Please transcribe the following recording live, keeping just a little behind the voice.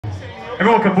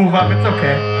Everyone can move up, it's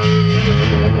okay.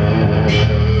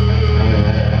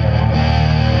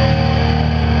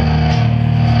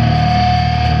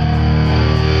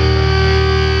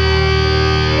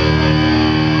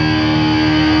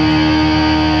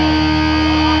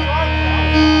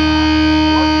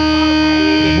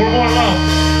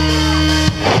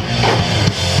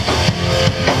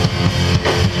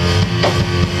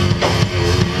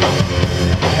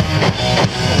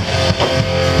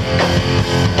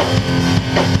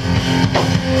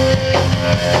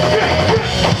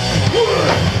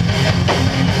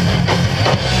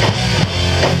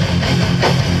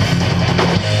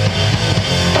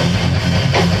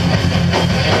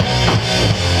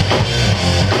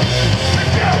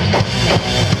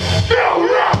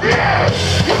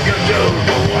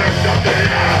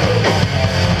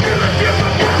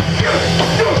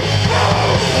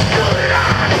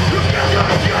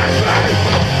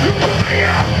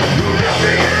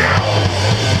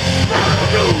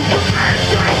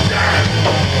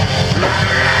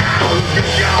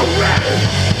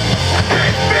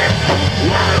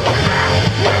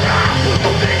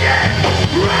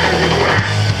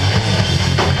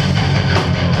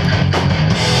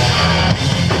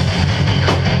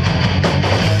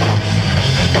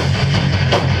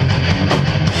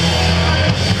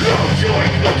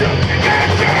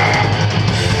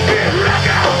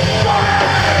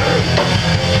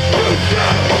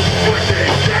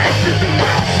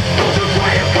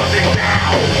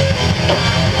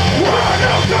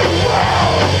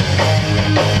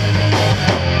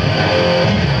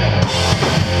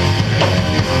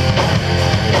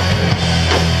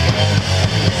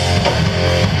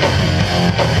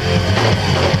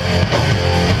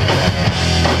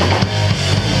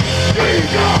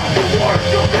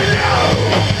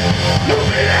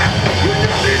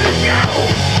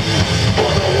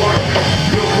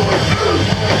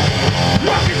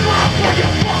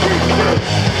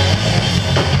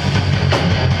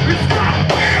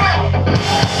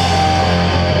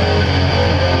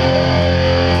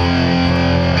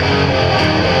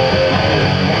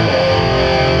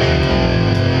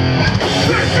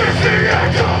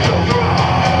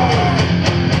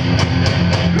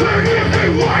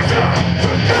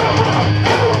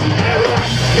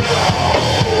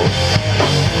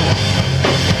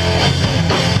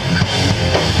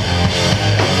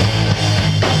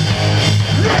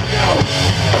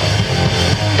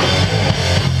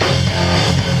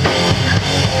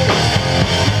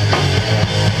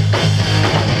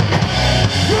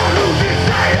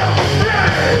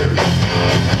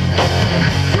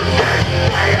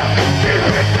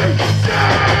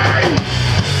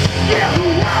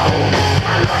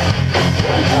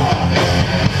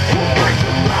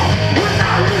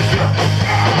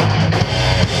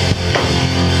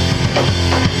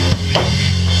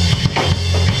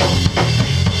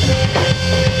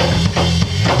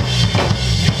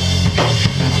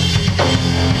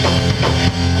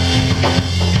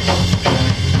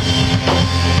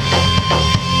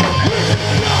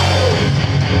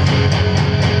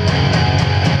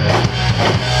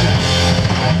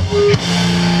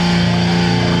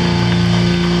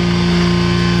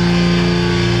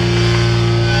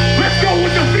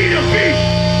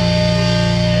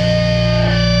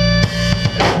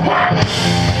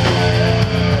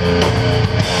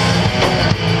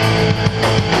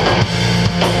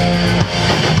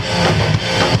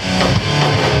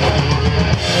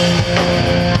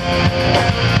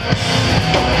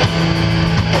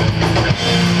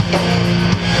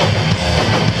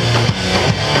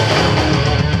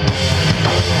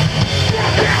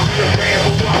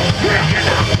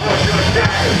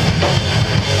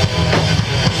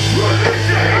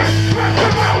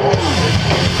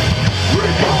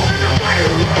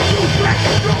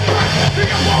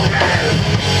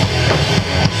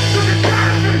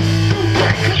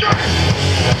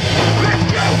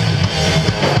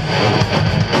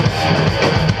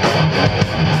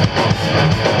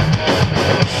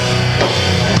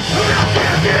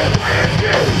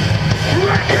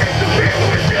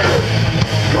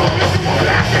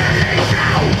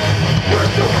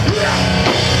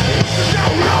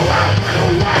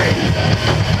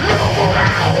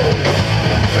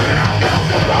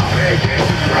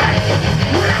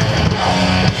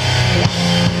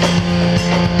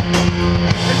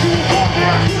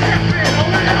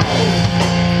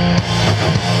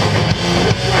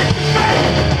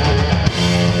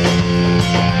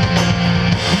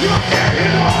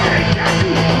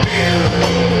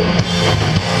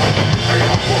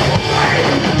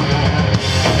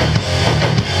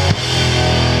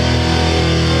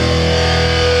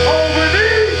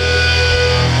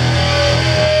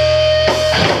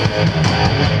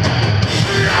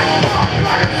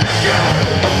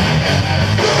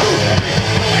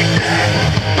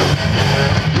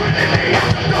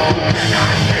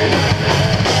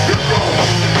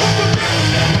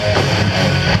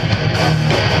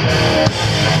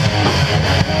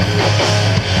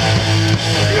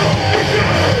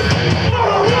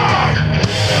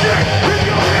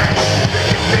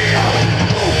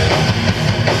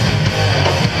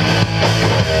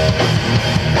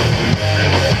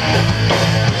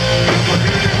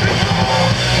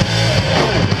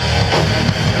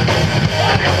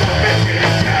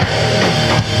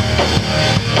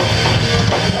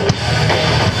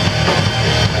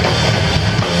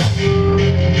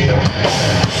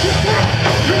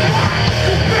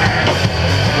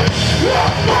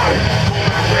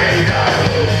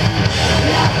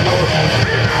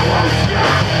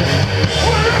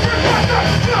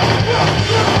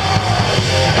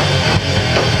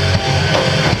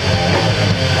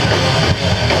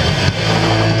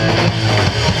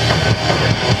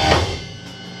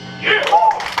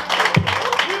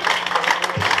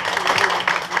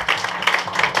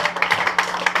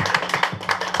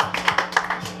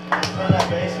 that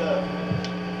bass up.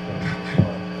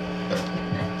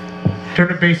 Turn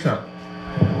the bass up.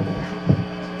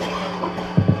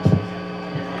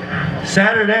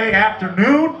 Saturday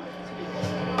afternoon.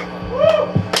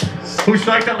 Who's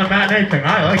psyched on the matinee thing?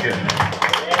 I like it.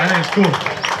 I think it's cool.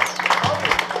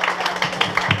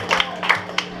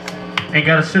 Ain't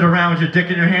gotta sit around with your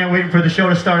dick in your hand waiting for the show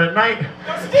to start at night.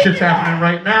 Shit's happening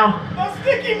right now. No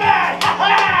sticky man!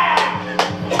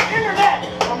 Internet!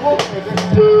 I'm hoping.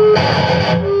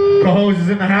 Cahos is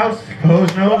in the house.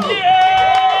 Cahos knows.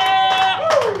 Yeah!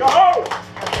 Go!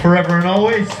 Forever and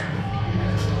always.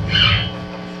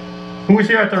 Who was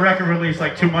here at the record release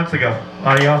like 2 months ago? A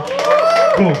lot of y'all?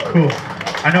 Cool, cool.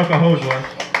 I know Cahos was.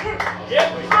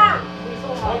 Yep,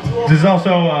 sir! This is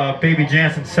also Baby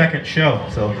Jansen's second show,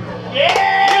 so.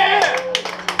 Yeah!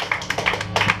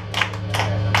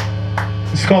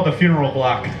 It's called The Funeral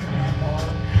Block.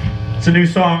 It's a new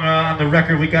song on the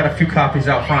record. We got a few copies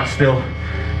out front still.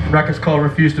 The record's called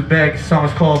Refuse to Beg. The song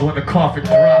is called When the Coffin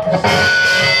Drops.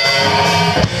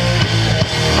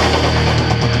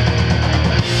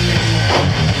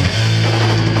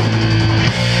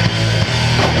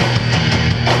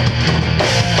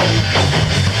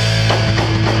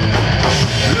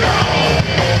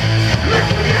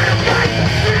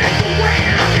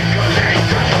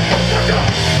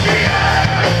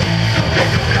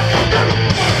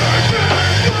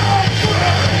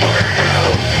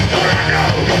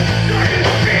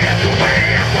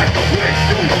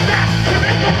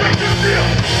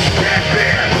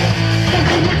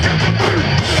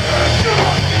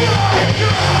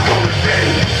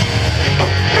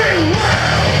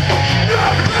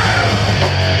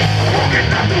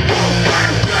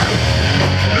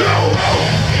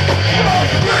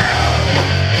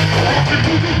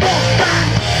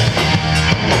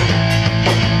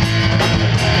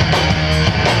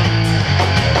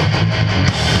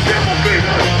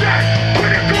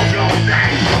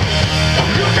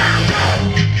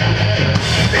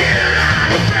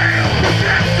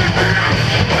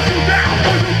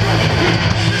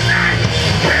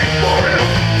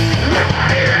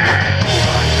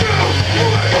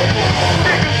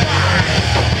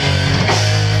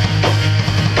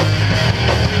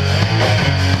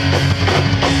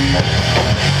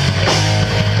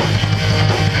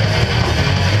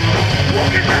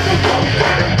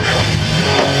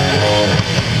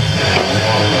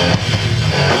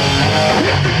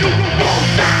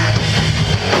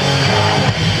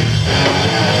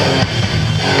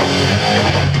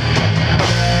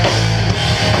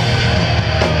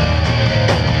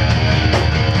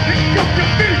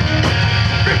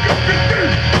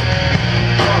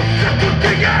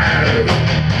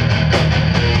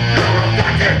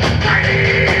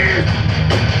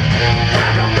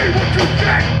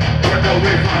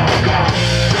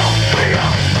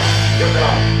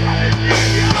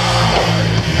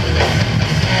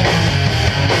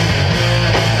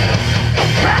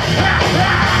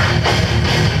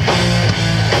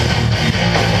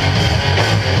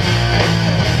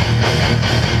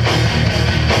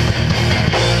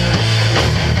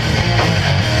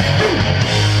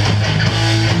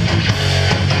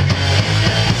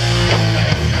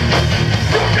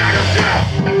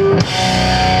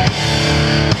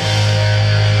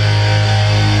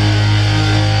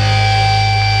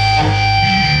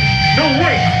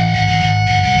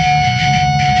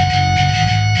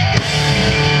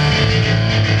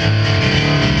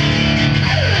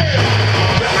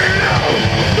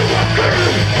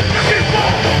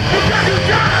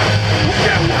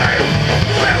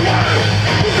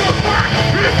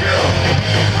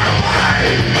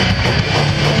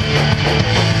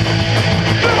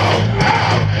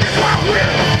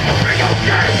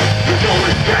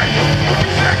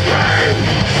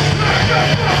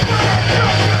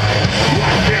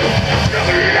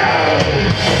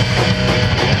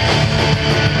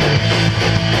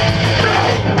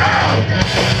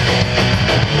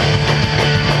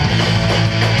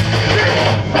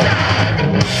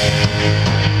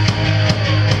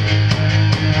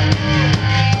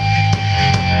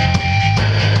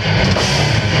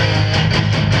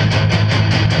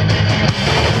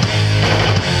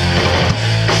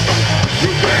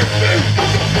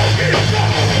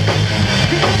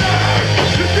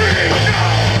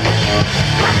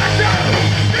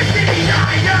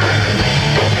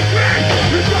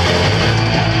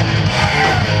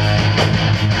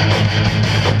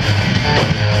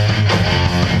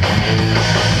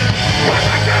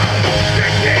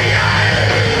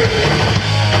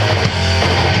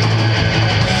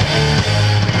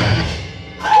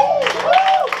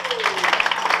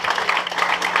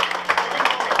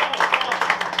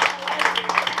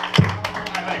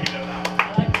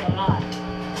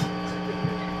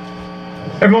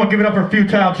 Everyone give it up for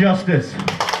Futile Justice.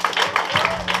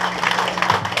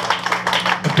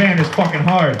 The band is fucking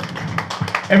hard.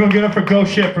 Everyone give it up for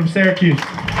GhostxShip from Syracuse.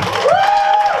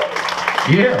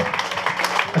 Yeah.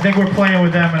 I think we're playing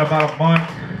with them in about a month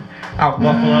out in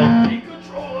Buffalo.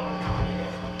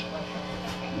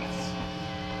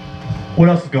 What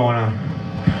else is going on?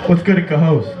 What's good at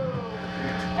Cahos?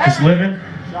 Just living?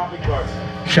 Shopping carts.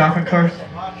 Shopping carts?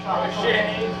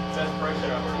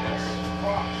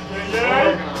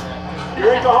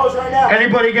 You're in Cahos right now.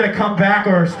 Anybody gonna come back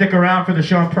or stick around for the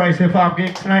Sean Price hip hop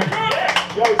gig tonight?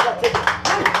 Yo, he's got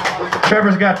tickets.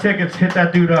 Trevor's got tickets. Hit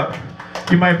that dude up.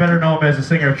 You might better know him as a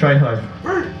singer of Tri-Hud.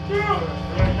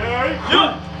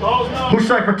 Who's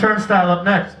psyched for Turnstile up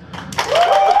next?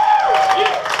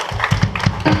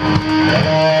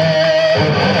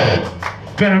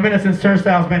 Been a minute since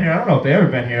Turnstile's been here. I don't know if they've ever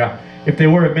been here. If they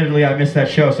were, admittedly, I missed that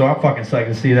show, so I'm fucking psyched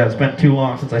to see that. It's been too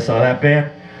long since I saw that band.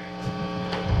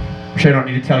 I'm sure I don't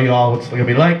need to tell you all what's it gonna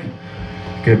be like.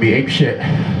 It's gonna be ape shit.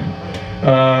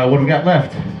 What do we got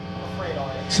left?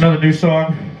 It's another new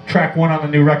song. Track 1 on the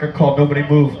new record called Nobody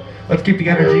Move. Let's keep the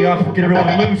energy up, get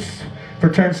everyone loose. For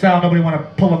Turnstile, nobody want to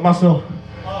pull a muscle.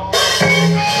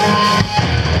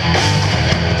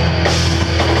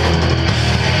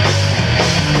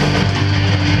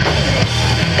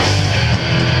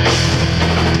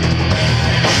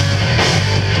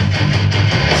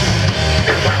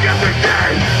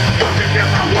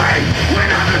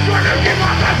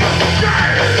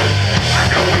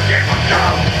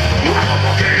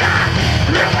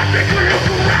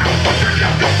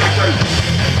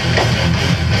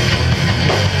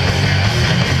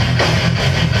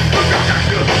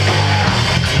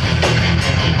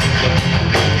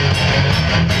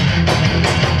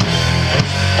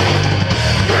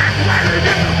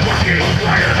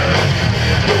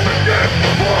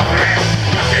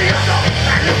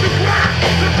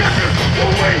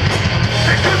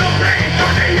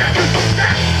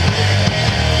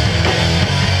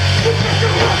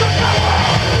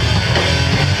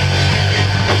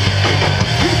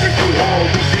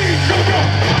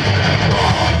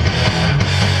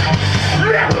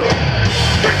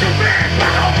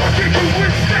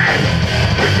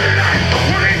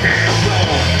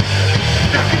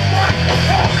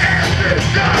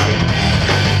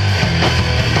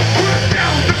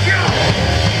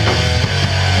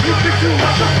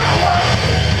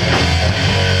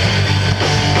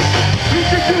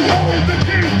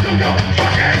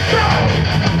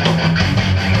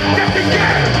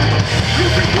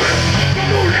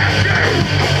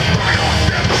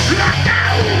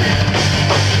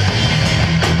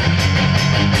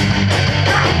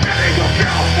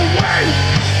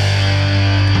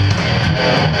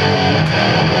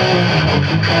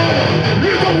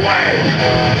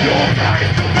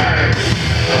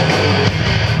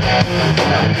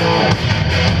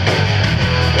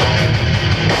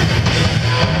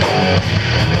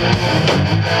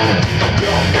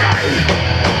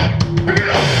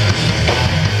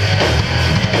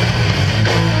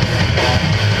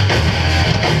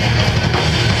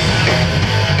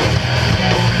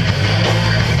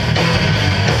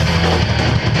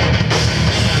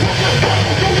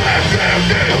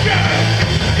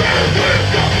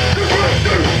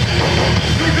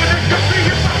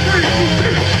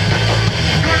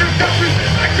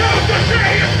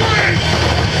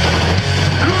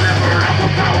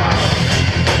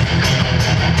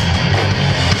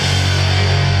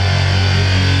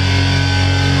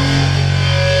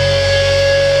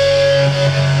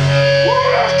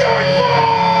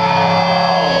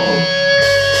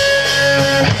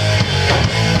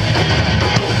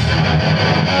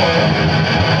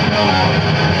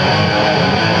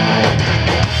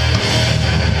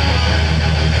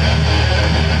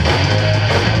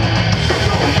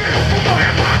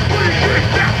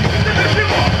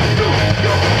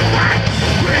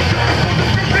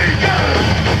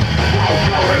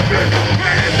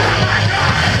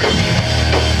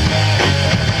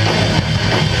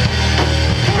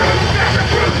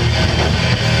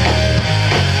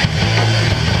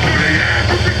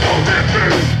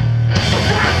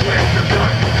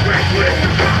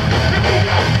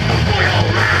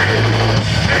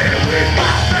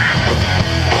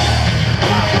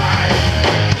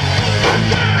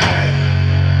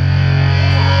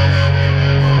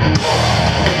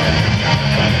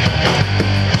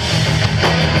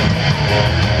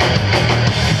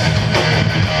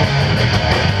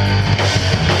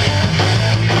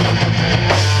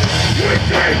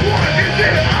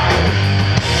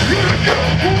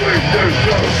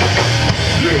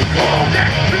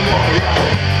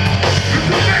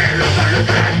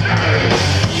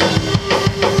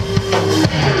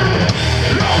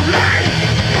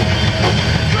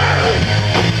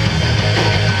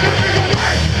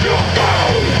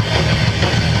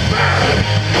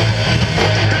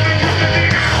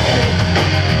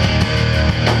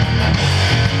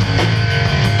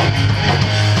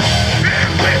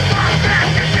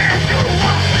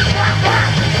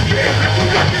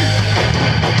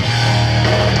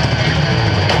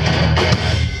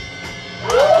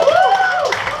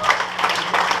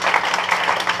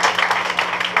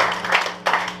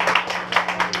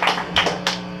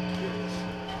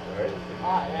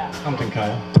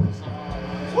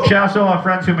 Shout out to all our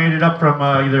friends who made it up from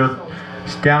either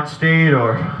downstate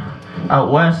or out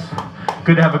west.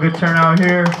 Good to have a good turnout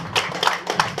here.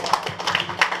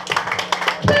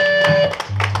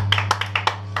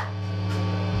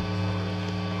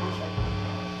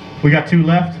 We got 2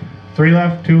 left, 3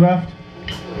 left, 2 left.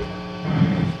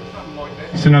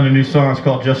 It's another new song. It's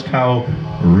called Just How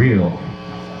Real.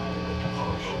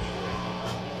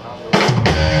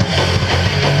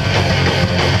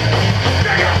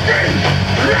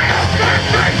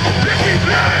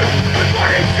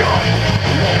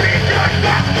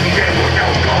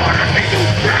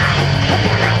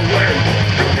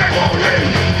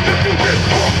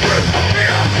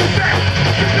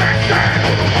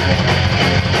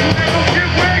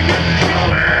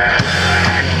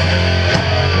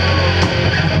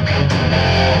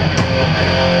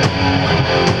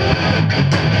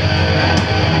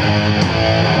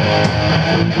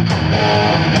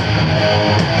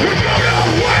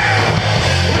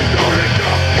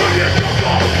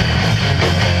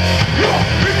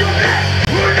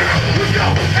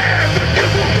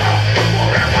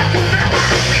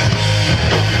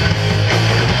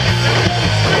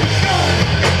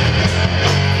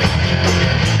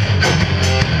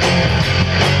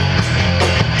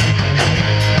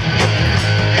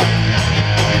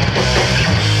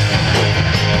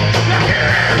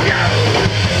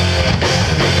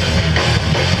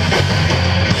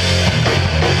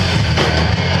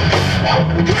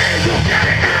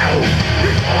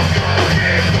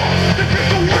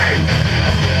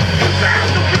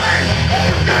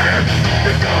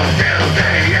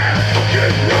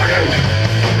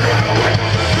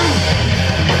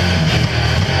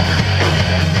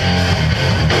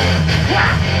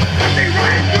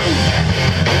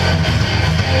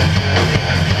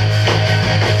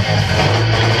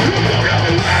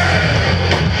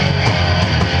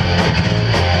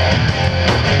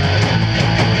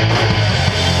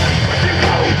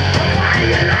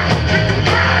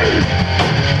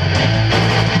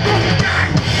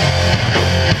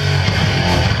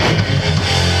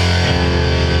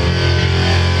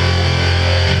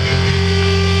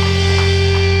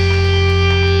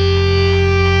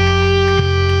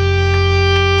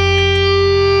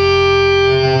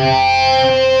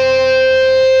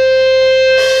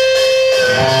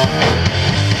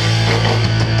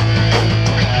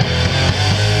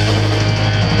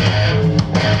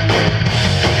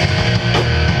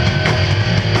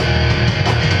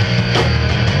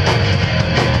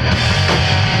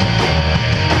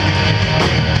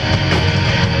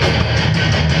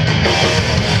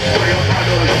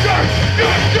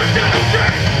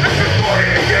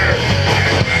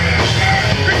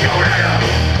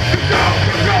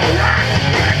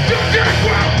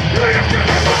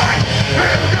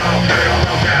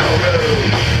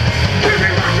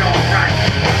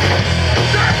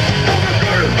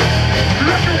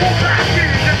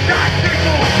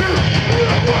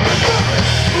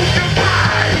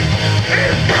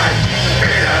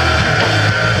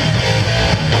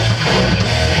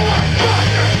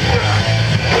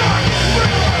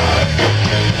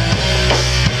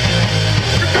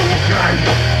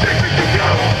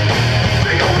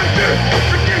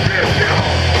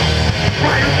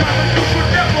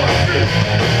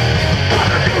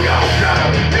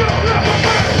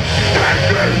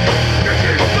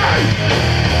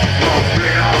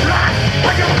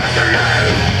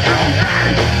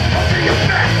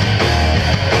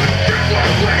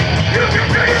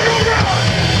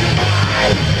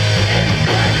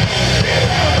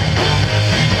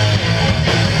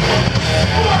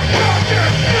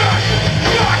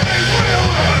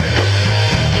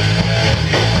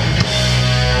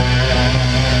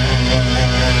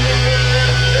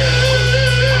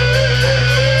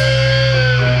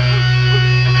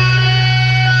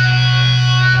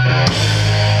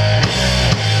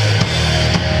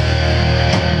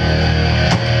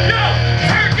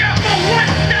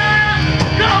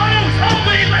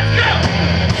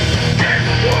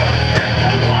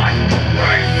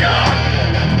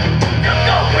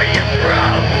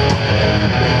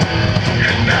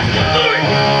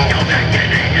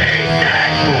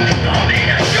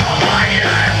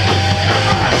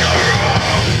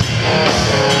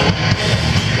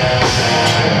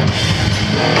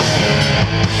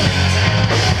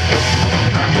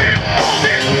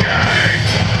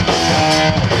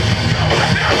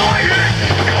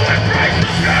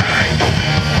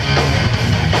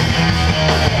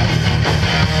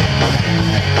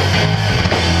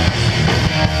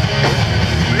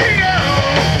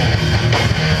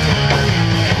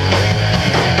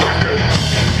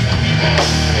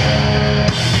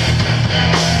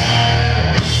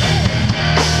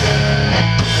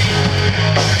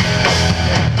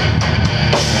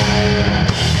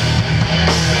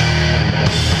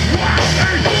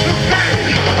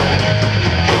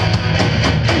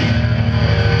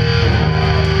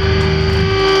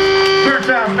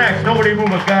 next. Nobody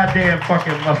move a goddamn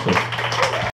fucking muscle.